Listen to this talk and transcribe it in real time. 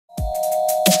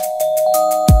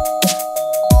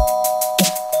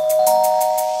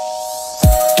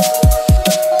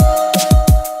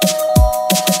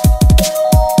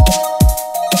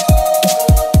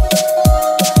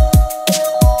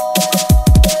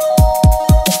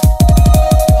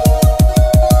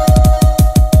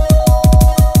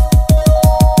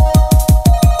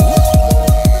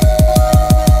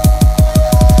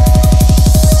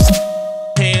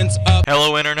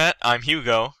I'm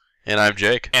Hugo. And I'm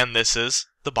Jake. And this is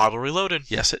The Bible Reloaded.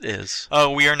 Yes, it is.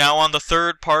 We are now on the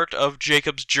third part of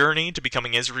Jacob's journey to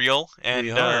becoming Israel, and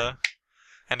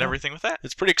everything with that.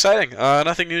 It's pretty exciting.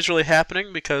 Nothing new's really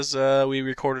happening because we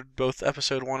recorded both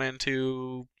episode 1 and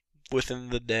 2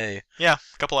 within the day. Yeah,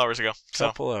 a couple hours ago.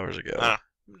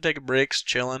 Taking breaks,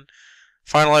 chilling.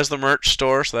 Finalize the merch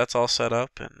store, so that's all set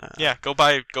up. And yeah, go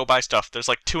buy stuff. There's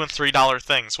like $2 and $3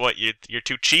 things. What, you're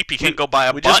too cheap? You can't go buy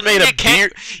a button? Just made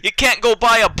you can't go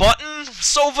buy a button?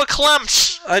 So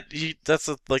verklempt. That's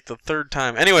like the third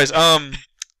time. Anyways,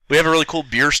 we have a really cool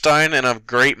beer stein and a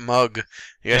great mug.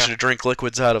 You guys should drink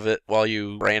liquids out of it while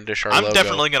you brandish our logo. I'm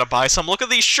definitely gonna buy some. Look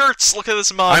at these shirts. Look at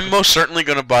this mug. I'm most certainly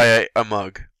gonna buy a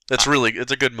mug. It's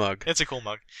a good mug. It's a cool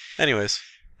mug.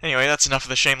 Anyway, that's enough of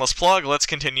the shameless plug. Let's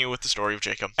continue with the story of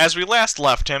Jacob. As we last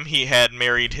left him, he had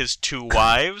married his 2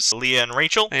 wives, Leah and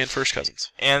Rachel. And first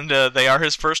cousins. And they are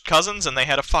his first cousins, and they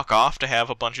had a fuck-off to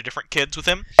have a bunch of different kids with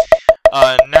him.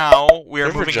 Now we are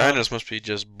moving on. Their vaginas must be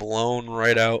just blown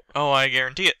right out. Oh, I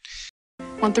guarantee it.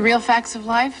 Want the real facts of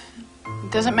life?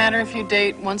 It doesn't matter if you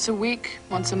date once a week,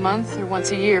 once a month, or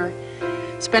once a year.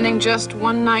 Spending just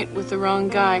one night with the wrong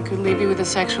guy could leave you with a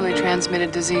sexually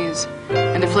transmitted disease.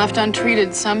 And if left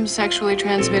untreated, some sexually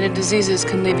transmitted diseases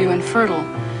can leave you infertile,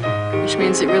 which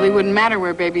means it really wouldn't matter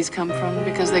where babies come from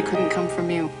because they couldn't come from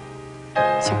you.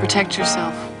 So protect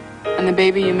yourself and the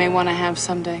baby you may want to have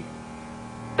someday.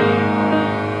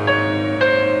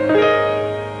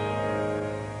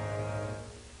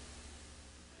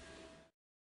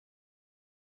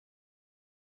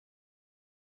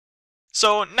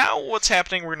 So now what's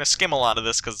happening, we're going to skim a lot of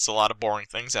this because it's a lot of boring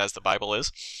things, as the Bible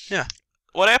is. Yeah.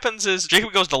 What happens is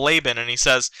Jacob goes to Laban and he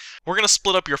says, we're going to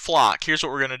split up your flock. Here's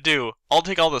what we're going to do. I'll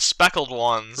take all the speckled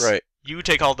ones. Right. You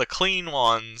take all the clean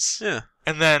ones. Yeah.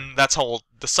 And then that's how we'll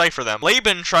decipher them.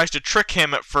 Laban tries to trick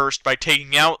him at first by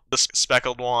taking out the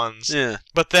speckled ones. Yeah.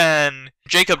 But then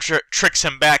Jacob tricks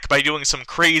him back by doing some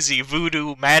crazy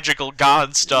voodoo magical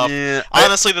god stuff. Yeah.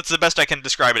 Honestly, that's the best I can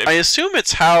describe it. I assume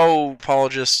it's how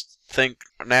apologists think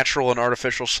natural and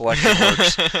artificial selection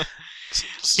works.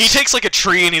 He takes like a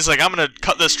tree and he's like, I'm going to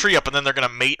cut this tree up and then they're going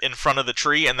to mate in front of the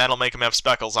tree and that'll make him have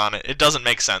speckles on it. It doesn't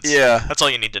make sense. Yeah. That's all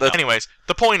you need to know. Anyways,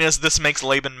 the point is this makes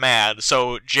Laban mad.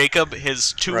 So Jacob,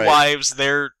 his 2 wives,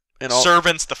 their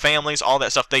servants, the families, all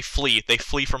that stuff, they flee. They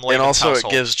flee from Laban's household. And also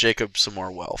it gives Jacob some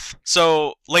more wealth.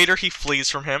 So later he flees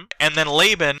from him and then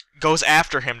Laban goes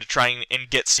after him to try and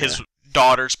gets his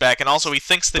daughters back. And also he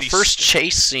thinks that he's... The first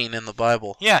chase scene in the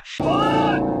Bible. Yeah.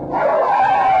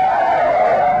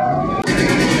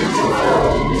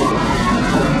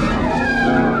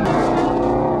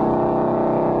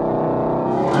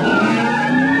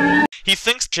 He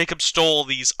thinks Jacob stole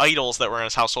these idols that were in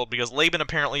his household because Laban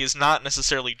apparently is not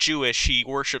necessarily Jewish. He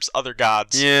worships other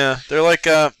gods. Yeah, they're like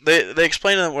they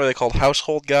explain them what are they called,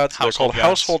 household gods. They're called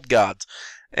household gods.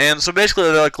 And so basically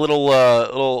they're like little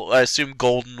I assume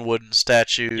golden wooden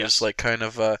statues, like kind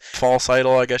of a false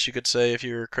idol, I guess you could say if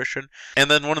you're a Christian. And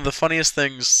then one of the funniest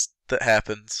things that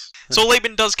happens. So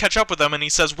Laban does catch up with them, and he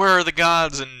says, "Where are the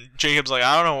gods?" And Jacob's like,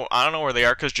 "I don't know where they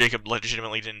are," because Jacob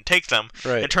legitimately didn't take them.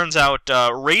 Right. It turns out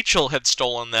Rachel had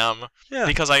stolen them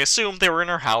because I assumed they were in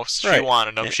her house. She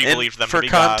wanted them. She believed them to be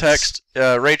gods. For context,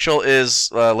 Rachel is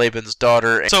Laban's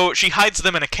daughter. So she hides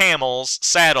them in a camel's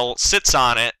saddle, sits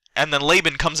on it, and then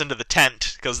Laban comes into the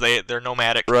tent because they're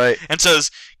nomadic, and says,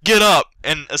 "Get up!"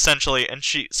 and essentially,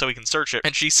 so he can search it,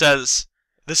 and she says.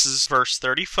 This is verse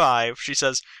 35. She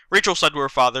says, Rachel said to her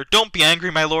father, "Don't be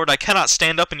angry, my lord. I cannot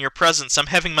stand up in your presence. I'm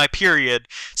having my period."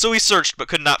 So he searched but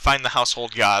could not find the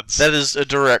household gods. That is a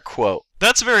direct quote.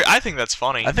 I think that's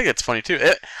funny. I think it's funny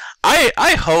too.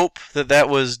 I hope that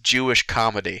was Jewish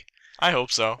comedy. I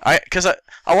hope so. Because a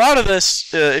lot of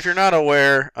this, if you're not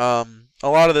aware, a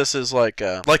lot of this is like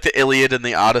the Iliad and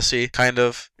the Odyssey, kind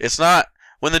of. It's not...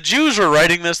 When the Jews were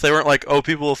writing this, they weren't like, oh,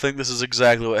 people will think this is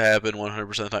exactly what happened 100%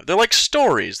 of the time. They're like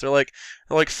stories. They're like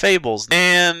fables.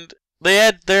 And they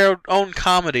had their own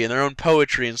comedy and their own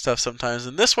poetry and stuff sometimes.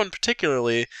 And this one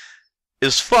particularly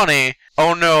is funny.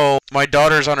 Oh no, my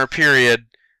daughter's on her period.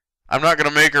 I'm not going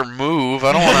to make her move.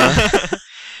 I don't want to...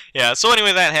 Yeah, so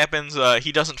anyway, that happens.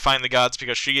 He doesn't find the gods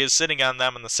because she is sitting on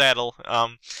them in the saddle.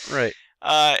 Right.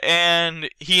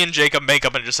 And he and Jacob make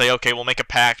up and just say, okay, we'll make a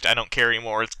pact. I don't care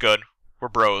anymore. It's good. We're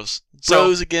bros.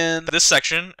 Bros again. This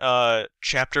section,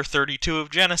 chapter 32 of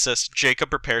Genesis,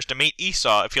 Jacob prepares to meet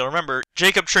Esau. If you'll remember,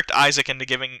 Jacob tricked Isaac into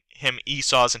giving him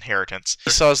Esau's inheritance.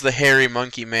 Esau's the hairy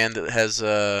monkey man that has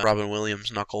Robin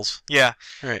Williams knuckles. Yeah.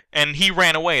 Right. And he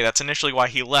ran away. That's initially why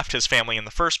he left his family in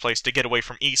the first place, to get away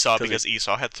from Esau, because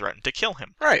Esau had threatened to kill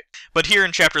him. Right. But here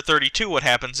in chapter 32, what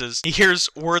happens is he hears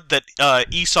word that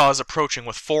Esau is approaching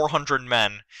with 400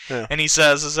 men. Yeah. And he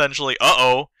says, essentially,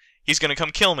 uh-oh, he's going to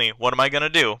come kill me. What am I going to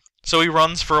do? So he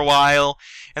runs for a while,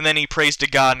 and then he prays to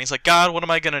God, and he's like, God, what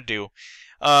am I going to do?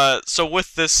 So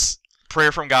with this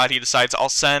prayer from God, he decides, I'll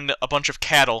send a bunch of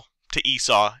cattle to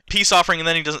Esau. Peace offering, and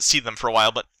then he doesn't see them for a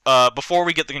while. But before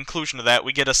we get the conclusion of that,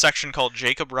 we get a section called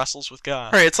Jacob Wrestles with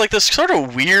God. Right, it's like this sort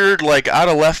of weird, like, out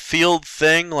of left field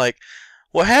thing. Like,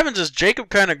 what happens is Jacob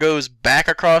kind of goes back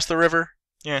across the river.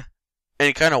 Yeah. And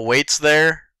he kind of waits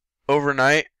there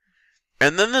overnight.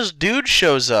 And then this dude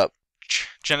shows up.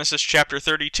 Genesis chapter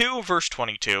 32, verse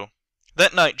 22.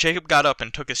 That night Jacob got up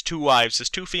and took his 2 wives, his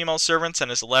 2 female servants, and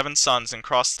his 11 sons, and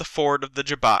crossed the ford of the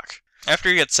Jabbok. After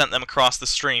he had sent them across the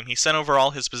stream, he sent over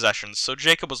all his possessions. So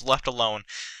Jacob was left alone,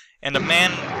 and a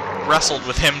man wrestled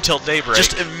with him till daybreak.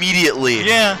 Just immediately.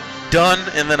 Yeah. Done,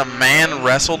 and then a man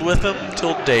wrestled with him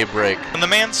till daybreak. When the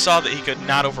man saw that he could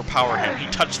not overpower him, he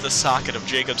touched the socket of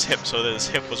Jacob's hip so that his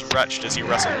hip was wrenched as he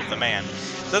wrestled with the man.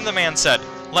 Then the man said,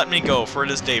 Let me go, for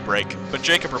it is daybreak. But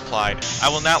Jacob replied, I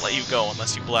will not let you go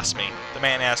unless you bless me. The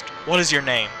man asked, What is your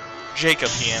name? Jacob,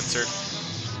 he answered.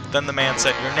 Then the man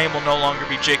said, Your name will no longer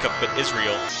be Jacob, but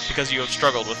Israel, because you have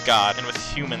struggled with God and with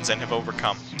humans and have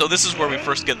overcome. So this is where we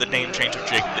first get the name change of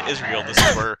Jacob to Israel. This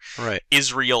is where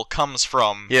Israel comes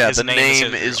from. Yeah, his the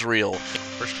name is Israel.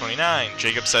 Verse 29,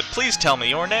 Jacob said, Please tell me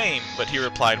your name. But he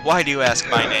replied, Why do you ask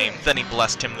my name? Then he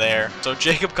blessed him there. So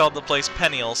Jacob called the place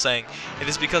Peniel, saying, It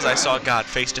is because I saw God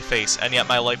face to face, and yet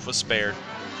my life was spared.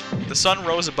 The sun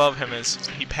rose above him as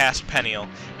he passed Peniel,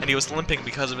 and he was limping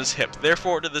because of his hip.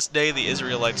 Therefore, to this day, the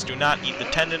Israelites do not eat the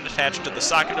tendon attached to the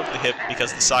socket of the hip,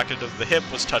 because the socket of the hip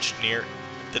was touched near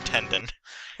the tendon.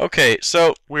 Okay,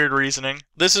 so Weird reasoning.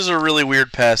 this is a really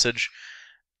weird passage,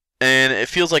 and it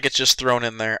feels like it's just thrown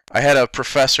in there. I had a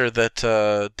professor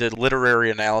that did literary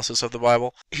analysis of the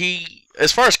Bible.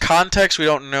 As far as context, we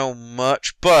don't know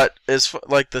much, but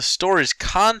like the story's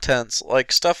contents,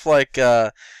 like stuff like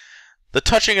the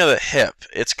touching of the hip,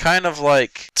 it's kind of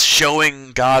like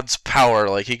showing God's power.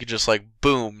 Like he could just like,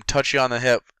 boom, touch you on the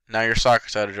hip, now your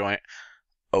socket's out of joint.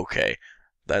 Okay.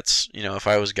 That's, if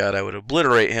I was God, I would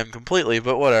obliterate him completely,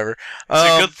 but whatever.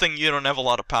 It's a good thing you don't have a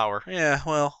lot of power. Yeah,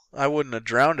 well, I wouldn't have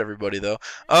drowned everybody, though.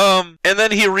 And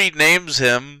then he renames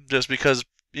him, just because,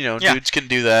 dudes can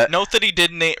do that. Note that he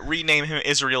did rename him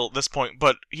Israel at this point,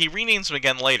 but he renames him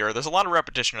again later. There's a lot of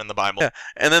repetition in the Bible. Yeah,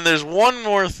 and then there's one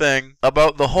more thing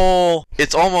about the whole,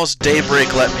 it's almost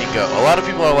daybreak, let me go. A lot of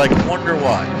people are like, wonder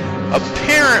why.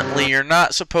 Apparently, you're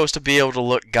not supposed to be able to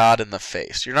look God in the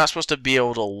face. You're not supposed to be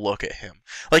able to look at him.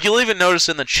 Like, you'll even notice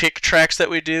in the chick tracks that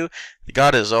we do,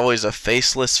 God is always a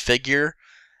faceless figure.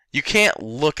 You can't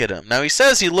look at him. Now, he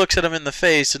says he looks at him in the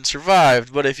face and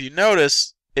survived, but if you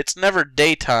notice, it's never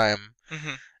daytime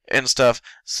and stuff.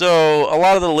 So, a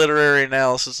lot of the literary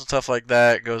analysis and stuff like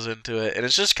that goes into it. And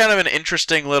it's just kind of an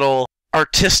interesting little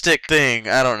artistic thing.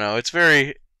 I don't know. It's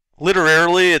very,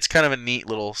 literarily, it's kind of a neat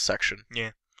little section.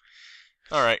 Yeah.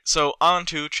 Alright, so on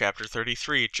to chapter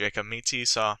 33, Jacob meets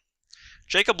Esau.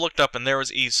 Jacob looked up, and there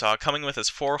was Esau, coming with his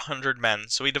 400 men,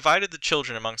 so he divided the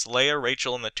children amongst Leah,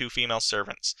 Rachel, and the 2 female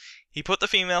servants. He put the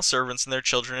female servants and their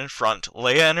children in front,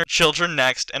 Leah and her children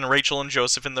next, and Rachel and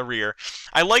Joseph in the rear.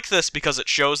 I like this because it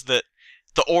shows that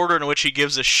the order in which he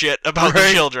gives a shit about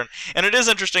the children. And it is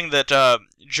interesting that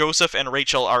Joseph and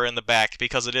Rachel are in the back,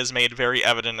 because it is made very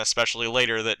evident, especially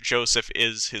later, that Joseph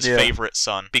is his favorite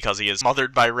son, because he is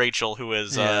mothered by Rachel, who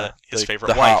is his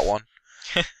favorite wife. The hot one.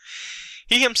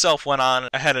 He himself went on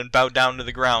ahead and bowed down to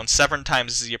the ground 7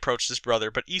 times as he approached his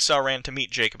brother, but Esau ran to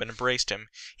meet Jacob and embraced him.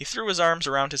 He threw his arms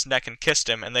around his neck and kissed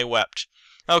him, and they wept.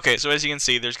 Okay, so as you can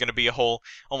see, there's going to be a whole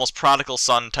almost prodigal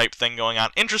son type thing going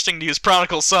on. Interesting to use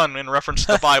prodigal son in reference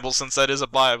to the Bible, since that is a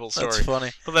Bible story. That's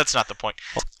funny. But that's not the point.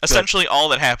 Essentially, all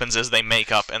that happens is they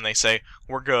make up and they say,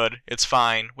 we're good, it's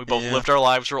fine, we both lived our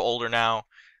lives, we're older now,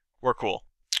 we're cool.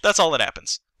 That's all that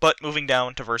happens. But moving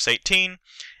down to verse 18,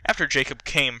 after Jacob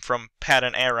came from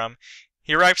Paddan Aram,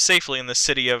 he arrived safely in the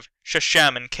city of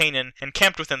Shechem in Canaan, and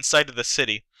camped within sight of the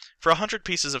city. For 100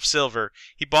 pieces of silver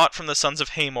he bought from the sons of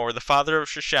Hamor, the father of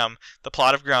Shechem, the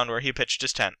plot of ground where he pitched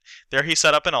his tent. There he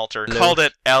set up an altar, called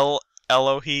it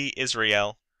Elohi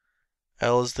Israel.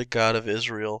 El is the God of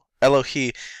Israel.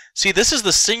 Elohi. See, this is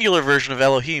the singular version of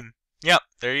Elohim. Yep,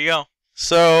 there you go.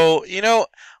 So,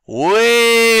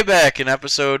 way back in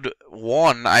episode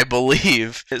 1, I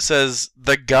believe, it says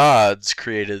the gods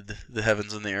created the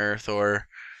heavens and the earth, or,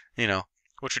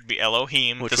 Which would be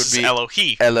Elohim. Which this would is be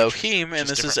Elohi. Elohim, and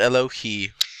this is Elohi.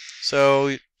 So,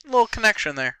 a little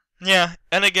connection there. Yeah,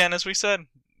 and again, as we said,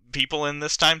 people in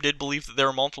this time did believe that there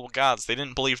were multiple gods. They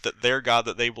didn't believe that their god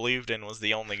that they believed in was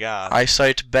the only god. I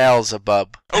cite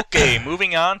Beelzebub. Okay,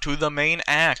 moving on to the main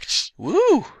act.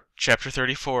 Woo! Chapter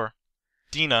 34.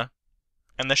 Dinah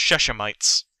and the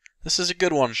Sheshemites. This is a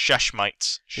good one.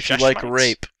 Sheshmites. If you like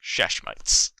rape.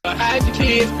 Sheshmites. Had your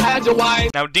kids, had your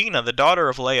wife. Now Dinah, the daughter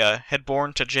of Leah, had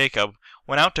born to Jacob,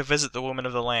 went out to visit the women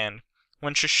of the land.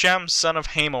 When Shechem, son of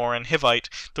Hamor and Hivite,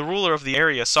 the ruler of the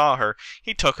area, saw her,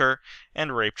 he took her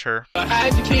and raped her.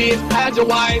 Had your kids, had your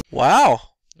wife. Wow.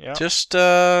 Yeah. Just,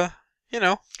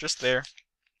 Just there.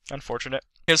 Unfortunate.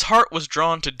 His heart was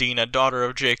drawn to Dinah, daughter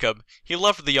of Jacob. He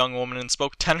loved the young woman and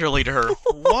spoke tenderly to her.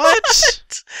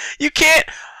 What? You can't...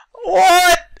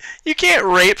 What? You can't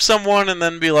rape someone and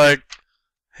then be like,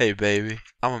 hey, baby,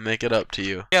 I'm gonna make it up to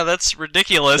you. Yeah, that's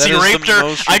ridiculous. That He is raped the her.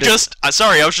 most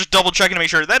I was just double checking to make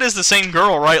sure. That is the same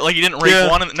girl, right? Like, he didn't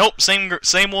rape one. And, nope,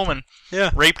 same woman.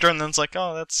 Yeah. Raped her, and then it's like,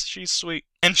 oh, she's sweet.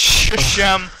 And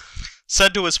Shechem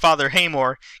said to his father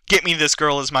Hamor, get me this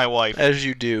girl as my wife. As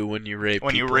you do when you rape people.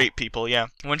 When you rape people, yeah.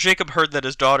 When Jacob heard that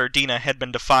his daughter Dinah had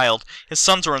been defiled, his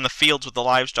sons were in the fields with the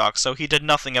livestock, so he did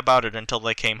nothing about it until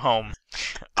they came home.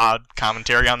 Odd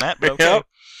commentary on that, but okay. Yep.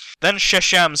 Then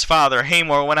Shechem's father,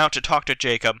 Hamor, went out to talk to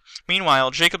Jacob.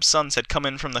 Meanwhile, Jacob's sons had come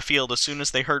in from the field as soon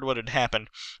as they heard what had happened.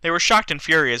 They were shocked and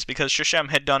furious because Shechem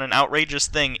had done an outrageous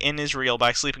thing in Israel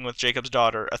by sleeping with Jacob's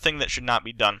daughter, a thing that should not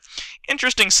be done.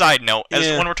 Interesting side note,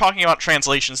 when we're talking about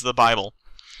translations of the Bible.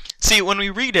 See, when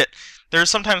we read it, there's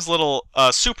sometimes little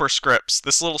superscripts.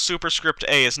 This little superscript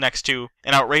A is next to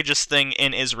an outrageous thing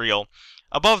in Israel.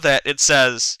 Above that, it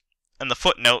says, in the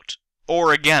footnote,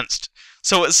 or against.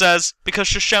 So it says, because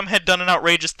Shechem had done an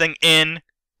outrageous thing in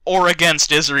or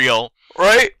against Israel.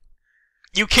 Right?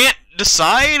 You can't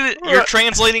decide. You're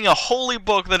translating a holy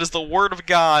book that is the Word of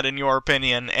God, in your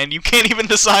opinion, and you can't even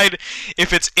decide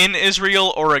if it's in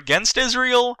Israel or against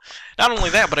Israel. Not only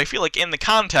that, but I feel like in the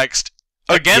context,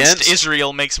 against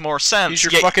Israel makes more sense.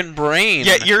 Use your fucking brain.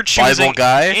 Yet you're choosing Bible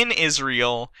guy. in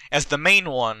Israel as the main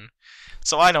one.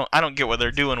 So I don't get what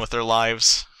they're doing with their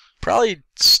lives. Probably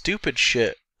stupid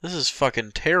shit. This is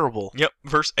fucking terrible. Yep,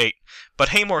 verse 8. But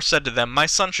Hamor said to them, my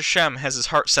son Shechem has his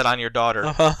heart set on your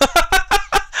daughter.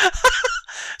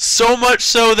 So much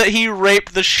so that he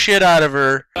raped the shit out of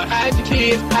her. Had your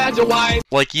kids, had your wife.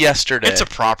 Like yesterday. It's a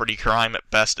property crime at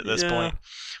best at this point.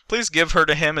 Please give her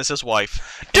to him as his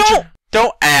wife.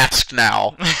 Don't ask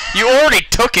now. You already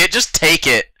took it, just take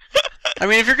it. I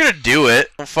mean, if you're gonna do it,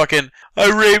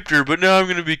 I raped her, but now I'm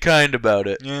gonna be kind about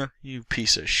it. Yeah. You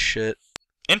piece of shit.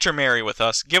 Intermarry with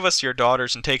us, give us your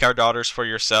daughters, and take our daughters for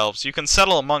yourselves. You can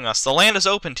settle among us. The land is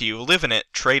open to you. Live in it,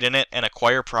 trade in it, and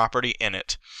acquire property in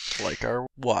it. Like our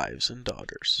wives and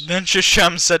daughters. Then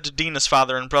Shechem said to Dinah's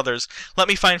father and brothers, let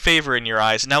me find favor in your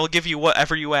eyes, and I will give you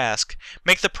whatever you ask.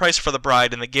 Make the price for the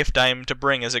bride and the gift I am to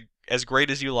bring as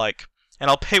great as you like. And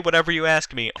I'll pay whatever you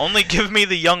ask me. Only give me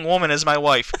the young woman as my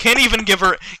wife. Can't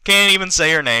even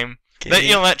say her name.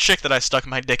 That chick that I stuck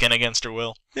my dick in against her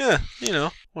will. Yeah,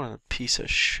 what a piece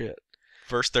of shit.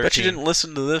 Verse 13. Bet you didn't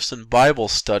listen to this in Bible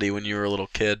study when you were a little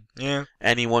kid. Yeah.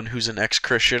 Anyone who's an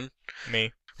ex-Christian.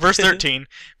 Me. Verse 13.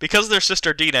 Because their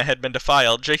sister Dinah had been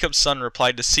defiled, Jacob's son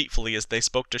replied deceitfully as they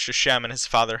spoke to Shechem and his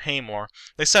father Hamor.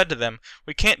 They said to them,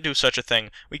 we can't do such a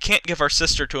thing. We can't give our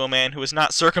sister to a man who is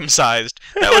not circumcised.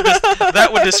 That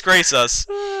would disgrace us.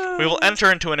 We will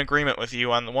enter into an agreement with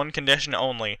you on the one condition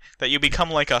only, that you become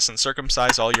like us and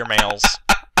circumcise all your males.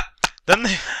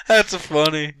 That's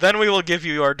funny. Then we will give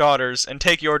you our daughters, and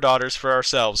take your daughters for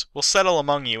ourselves. We'll settle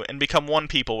among you, and become one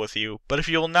people with you. But if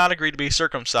you will not agree to be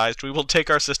circumcised, we will take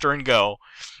our sister and go.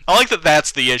 I like that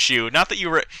that's the issue. Not that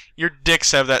your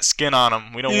dicks have that skin on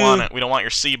them. We don't want it. We don't want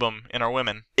your sebum in our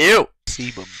women. Ew.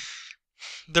 Sebum.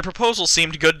 The proposal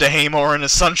seemed good to Hamor and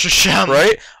his son Shechem.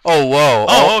 Right? Oh, whoa.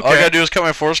 Oh, okay. All I gotta do is cut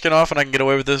my foreskin off and I can get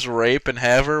away with this rape and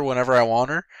have her whenever I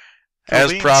want her. Cool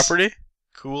as beans. Property.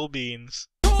 Cool beans.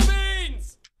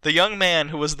 The young man,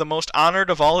 who was the most honored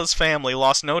of all his family,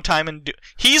 lost no time in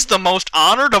He's the most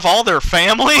honored of all their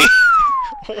family?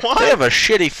 What? They have a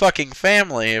shitty fucking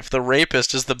family if the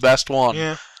rapist is the best one.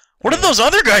 Yeah. What did those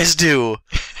other guys do?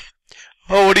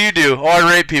 Oh, what do you do? Oh,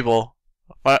 I rape people.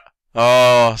 What?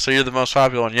 Oh, so you're the most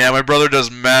popular one. Yeah, my brother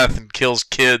does meth and kills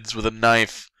kids with a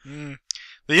knife.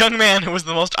 The The young man, who was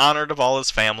the most honored of all his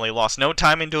family, lost no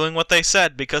time in doing what they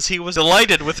said because he was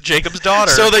delighted with Jacob's daughter.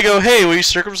 So they go, hey, will you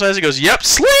circumcise? He goes, yep,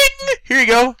 sling! Here you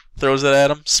go. Throws it at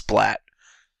him. Splat.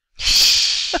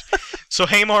 So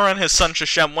Hamor and his son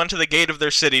Shechem went to the gate of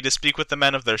their city to speak with the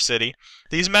men of their city.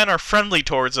 These men are friendly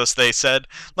towards us, they said.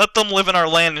 Let them live in our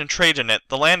land and trade in it.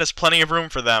 The land has plenty of room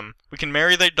for them. We can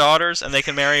marry their daughters, and they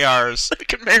can marry ours. They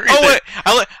can marry wait,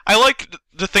 I like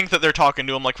to think that they're talking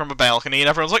to him like from a balcony, and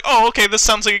everyone's like, oh, okay, this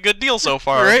sounds like a good deal so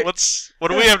far. Right. What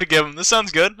do we have to give them? This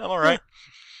sounds good. I'm alright.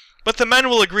 But the men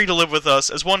will agree to live with us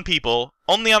as one people,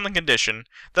 only on the condition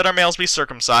that our males be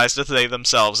circumcised as they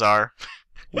themselves are.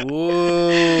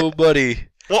 Whoa, buddy.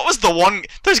 What was the one...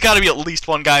 There's got to be at least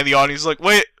one guy in the audience who's like,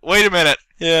 wait a minute.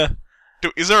 Yeah.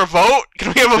 Is there a vote?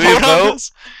 Can we have a vote on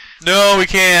this? No, we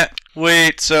can't.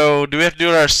 Wait, so do we have to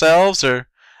do it ourselves, or...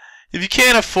 If you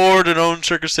can't afford an own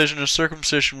circumcision, a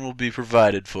circumcision will be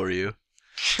provided for you.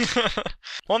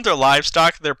 Won't their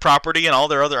livestock, their property, and all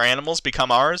their other animals become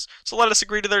ours? So let us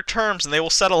agree to their terms, and they will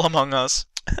settle among us.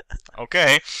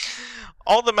 Okay.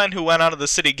 All the men who went out of the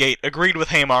city gate agreed with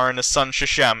Hamor and his son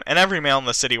Shechem, and every male in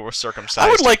the city was circumcised.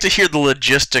 I would like to hear the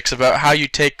logistics about how you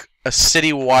take a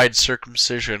city-wide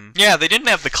circumcision. Yeah, they didn't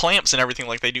have the clamps and everything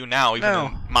like they do now, even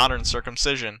in modern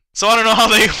circumcision. So I don't know how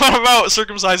they went about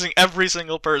circumcising every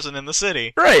single person in the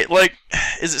city. Right, like,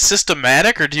 is it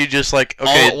systematic, or do you just like, okay...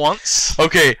 All at once?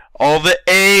 Okay, all the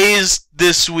A's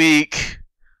this week...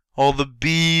 All the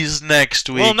B's next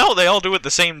week. Well, no, they all do it the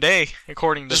same day,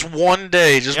 according to... Just one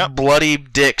day, just bloody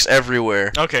dicks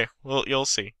everywhere. Okay, well, you'll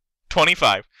see.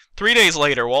 25. 3 days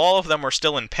later, while all of them were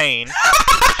still in pain...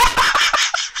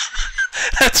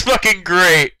 That's fucking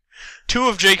great. 2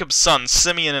 of Jacob's sons,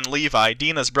 Simeon and Levi,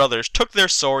 Dinah's brothers, took their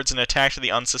swords and attacked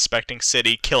the unsuspecting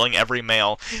city, killing every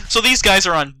male. So these guys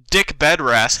are on dick bed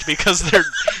rest because they're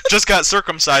just got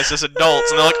circumcised as adults,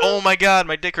 and they're like, oh my god,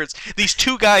 my dick hurts. These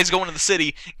 2 guys go into the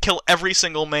city, kill every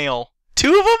single male.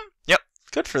 2 of them? Yep.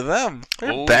 Good for them.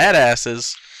 They're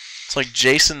badasses. It's like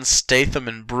Jason Statham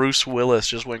and Bruce Willis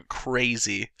just went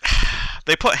crazy.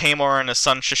 They put Hamor and his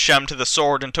son Shechem to the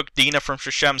sword and took Dinah from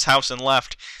Shechem's house and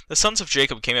left. The sons of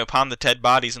Jacob came upon the dead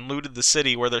bodies and looted the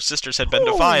city where their sisters had been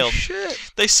defiled.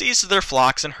 Shit. They seized their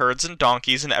flocks and herds and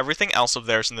donkeys and everything else of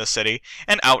theirs in the city,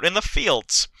 and out in the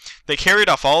fields. They carried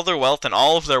off all their wealth and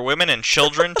all of their women and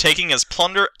children, taking as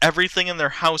plunder everything in their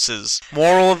houses.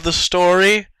 Moral of the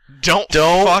story? Don't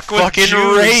fuck with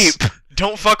Jews. Rape.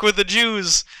 Don't fuck with the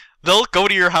Jews. They'll go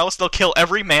to your house, they'll kill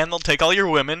every man, they'll take all your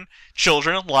women,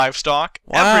 children, livestock,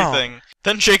 everything.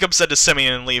 Then Jacob said to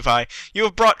Simeon and Levi, you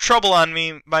have brought trouble on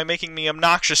me by making me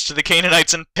obnoxious to the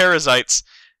Canaanites and Perizzites.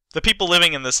 The people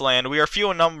living in this land, we are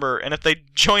few in number, and if they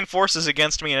join forces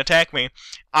against me and attack me,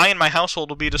 I and my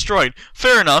household will be destroyed.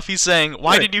 Fair enough, he's saying,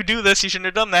 why did you do this? You shouldn't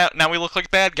have done that. Now we look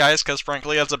like bad guys, because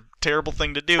frankly, that's a terrible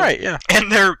thing to do. Right, yeah.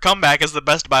 And their comeback is the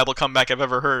best Bible comeback I've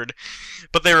ever heard.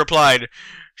 But they replied,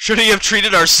 should he have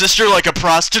treated our sister like a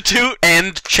prostitute?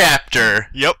 End chapter.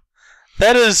 Yep.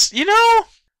 That is,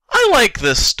 I like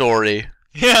this story.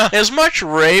 Yeah. As much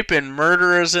rape and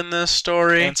murder as in this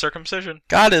story. And circumcision.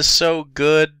 God is so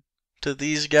good to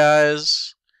these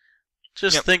guys.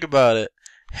 Just think about it.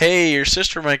 Hey, your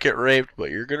sister might get raped, but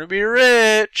you're going to be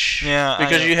rich. Yeah.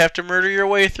 Because you have to murder your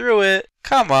way through it.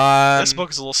 Come on. This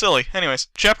book is a little silly. Anyways,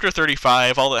 chapter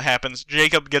 35, all that happens,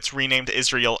 Jacob gets renamed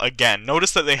Israel again.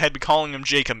 Notice that they had been calling him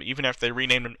Jacob even after they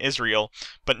renamed him Israel.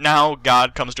 But now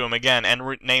God comes to him again and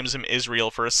names him Israel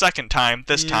for a second time.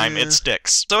 This time it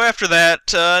sticks. So after that,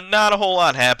 not a whole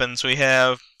lot happens. We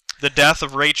have the death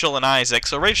of Rachel and Isaac.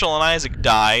 So Rachel and Isaac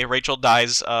die. Rachel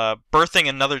dies birthing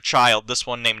another child, this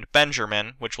one named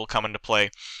Benjamin, which will come into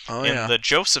play in the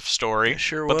Joseph story.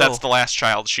 But that's the last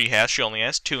child she has. She only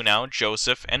has 2 now,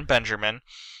 Joseph and Benjamin.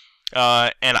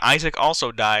 And Isaac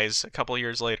also dies a couple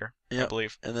years later, I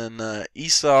believe. And then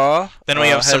Esau. Then we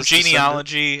have some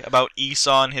genealogy about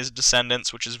Esau and his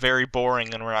descendants, which is very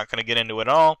boring, and we're not going to get into it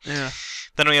all. Yeah.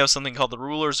 Then we have something called the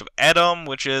rulers of Edom,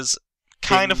 which is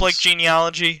kind of like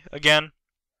genealogy again.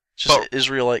 Just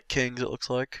Israelite kings, it looks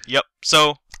like. Yep.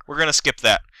 So we're going to skip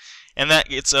that. And that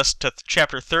gets us to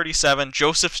chapter 37,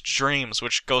 Joseph's Dreams,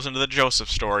 which goes into the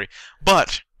Joseph story.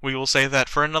 But we will save that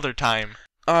for another time.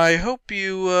 I hope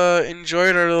you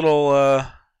enjoyed our little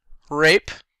rape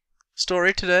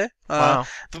story today. Wow.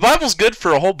 The Bible's good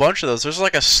for a whole bunch of those. There's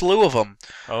like a slew of them.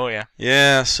 Oh, yeah.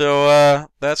 Yeah, so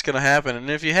that's going to happen. And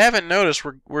if you haven't noticed,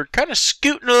 we're kind of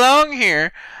scooting along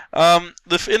here. In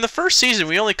the first season,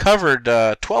 we only covered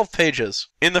 12 pages.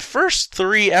 In the first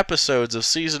 3 episodes of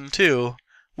season 2,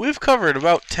 we've covered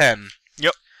about 10.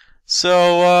 Yep.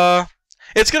 So,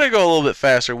 It's going to go a little bit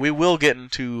faster. We will get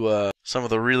into some of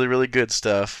the really, really good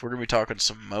stuff. We're going to be talking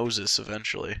some Moses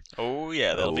eventually. Oh,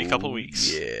 yeah, that'll be a couple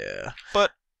weeks. Yeah.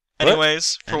 But,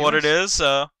 anyways, for what it is,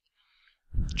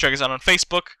 check us out on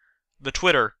Facebook, the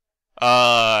Twitter,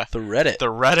 the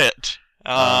Reddit.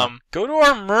 Go to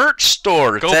our merch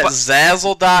store. It's at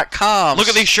Zazzle.com. Look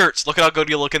at these shirts. Look at how good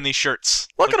you look in these shirts.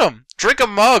 Look at them. Drink a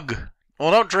mug. Well,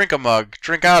 don't drink a mug.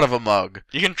 Drink out of a mug.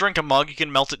 You can drink a mug. You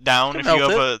can melt it down if you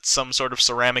have some sort of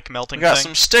ceramic melting thing. We got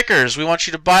some stickers. We want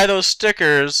you to buy those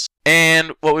stickers.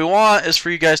 And what we want is for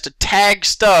you guys to tag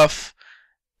stuff.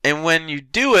 And when you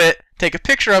do it, take a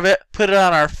picture of it, put it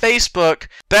on our Facebook.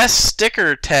 Best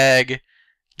sticker tag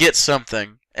gets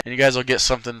something. And you guys will get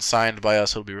something signed by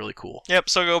us. It'll be really cool. Yep,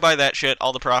 so go buy that shit.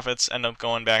 All the profits end up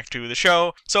going back to the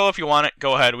show. So if you want it,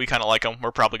 go ahead. We kind of like them.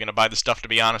 We're probably going to buy the stuff, to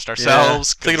be honest,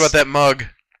 ourselves. Yeah. Thinking about that mug. It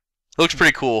looks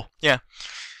pretty cool. Yeah.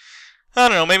 I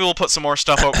don't know. Maybe we'll put some more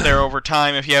stuff up there over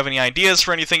time. If you have any ideas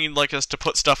for anything you'd like us to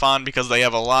put stuff on, because they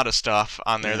have a lot of stuff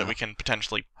on there that we can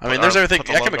potentially put. I mean, there's everything.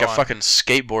 I can make a fucking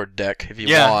skateboard deck if you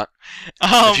want.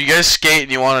 If you guys skate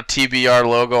and you want a TBR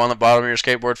logo on the bottom of your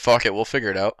skateboard, fuck it. We'll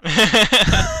figure it out.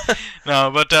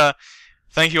 No, but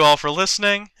thank you all for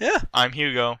listening. Yeah. I'm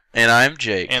Hugo. And I'm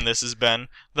Jake. And this has been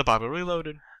The Bible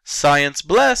Reloaded. Science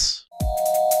bless.